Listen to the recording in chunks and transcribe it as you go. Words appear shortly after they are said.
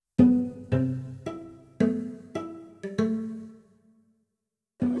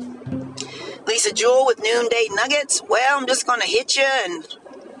piece of jewel with noonday nuggets? Well, I'm just going to hit you and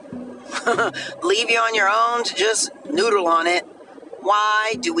leave you on your own to just noodle on it.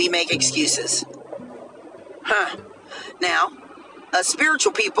 Why do we make excuses? Now, as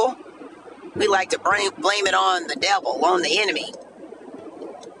spiritual people, we like to blame it on the devil, on the enemy.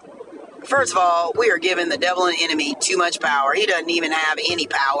 First of all, we are giving the devil and enemy too much power. He doesn't even have any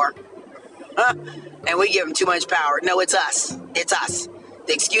power. And we give him too much power. No, it's us. It's us.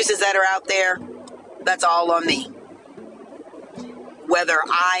 The excuses that are out there, that's all on me. Whether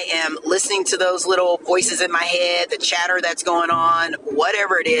I am listening to those little voices in my head, the chatter that's going on,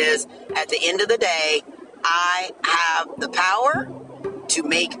 whatever it is, at the end of the day, I have the power to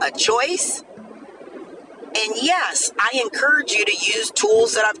make a choice. And yes, I encourage you to use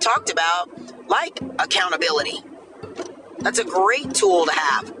tools that I've talked about, like accountability. That's a great tool to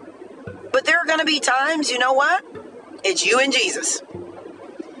have. But there are going to be times, you know what? It's you and Jesus.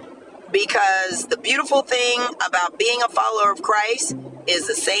 Because the beautiful thing about being a follower of Christ is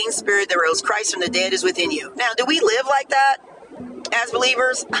the same spirit that rose Christ from the dead is within you. Now, do we live like that as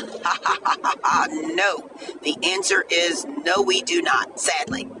believers? No. The answer is no, we do not,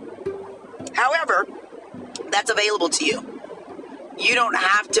 sadly. However, that's available to you. You don't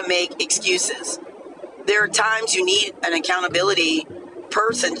have to make excuses. There are times you need an accountability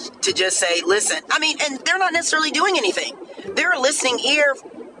person to just say, listen. I mean, and they're not necessarily doing anything. They're a listening ear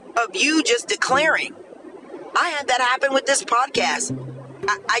of you just declaring. I had that happen with this podcast.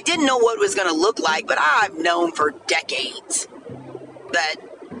 I didn't know what it was going to look like, but I've known for decades that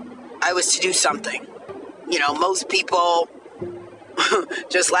I was to do something. You know, most people,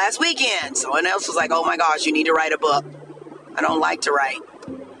 just last weekend, someone else was like, oh my gosh, you need to write a book. I don't like to write.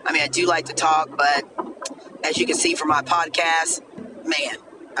 I mean, I do like to talk, but as you can see from my podcast, man,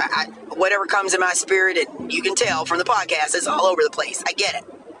 whatever comes in my spirit, and you can tell from the podcast, it's all over the place. I get it.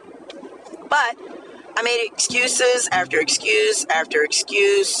 But I made excuses after excuse after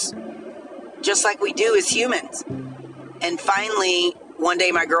excuse, just like we do as humans. And finally, one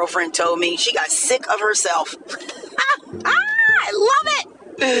day my girlfriend told me she got sick of herself. I love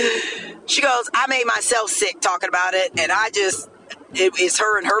it. She goes, I made myself sick talking about it. And it was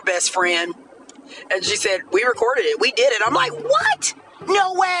her and her best friend. And she said, we recorded it. We did it. I'm like, what?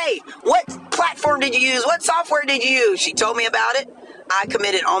 No way. What platform did you use? What software did you use? She told me about it. I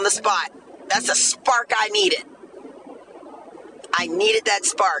committed on the spot. That's a spark I needed. I needed that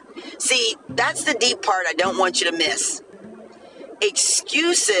spark. See, that's the deep part I don't want you to miss.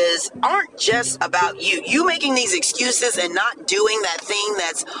 Excuses aren't just about you. You making these excuses and not doing that thing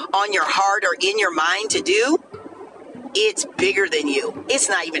that's on your heart or in your mind to do, it's bigger than you. It's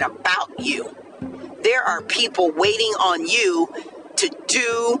not even about you. There are people waiting on you to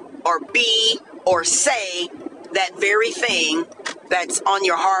do or be or say that very thing that's on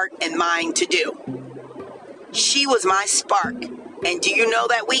your heart and mind to do. She was my spark. And do you know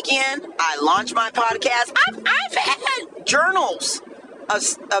that weekend I launched my podcast? I've had journals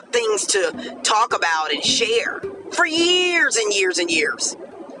of things to talk about and share for years and years and years.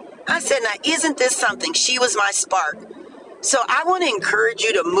 I said, now, isn't this something? She was my spark. So I want to encourage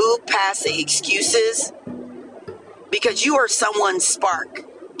you to move past the excuses, because you are someone's spark.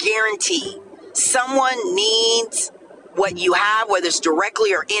 Guarantee. Someone needs what you have, whether it's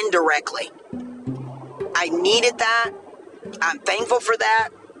directly or indirectly. I needed that. I'm thankful for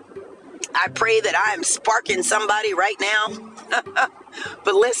that. I pray that I am sparking somebody right now.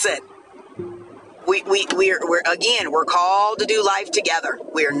 But listen, we're called to do life together.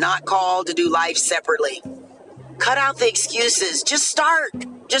 We are not called to do life separately. Cut out the excuses. Just start.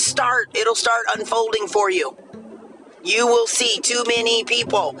 Just start. It'll start unfolding for you. You will see too many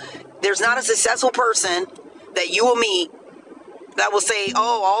people. There's not a successful person that you will meet that will say,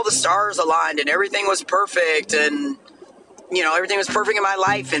 oh, all the stars aligned and everything was perfect, and you know, everything was perfect in my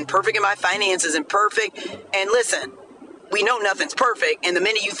life and perfect in my finances and perfect. And listen, we know nothing's perfect, and the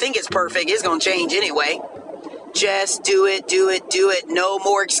minute you think it's perfect, it's going to change anyway. Just do it, do it, do it. No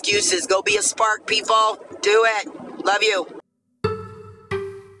more excuses. Go be a spark, people. Do it. Love you.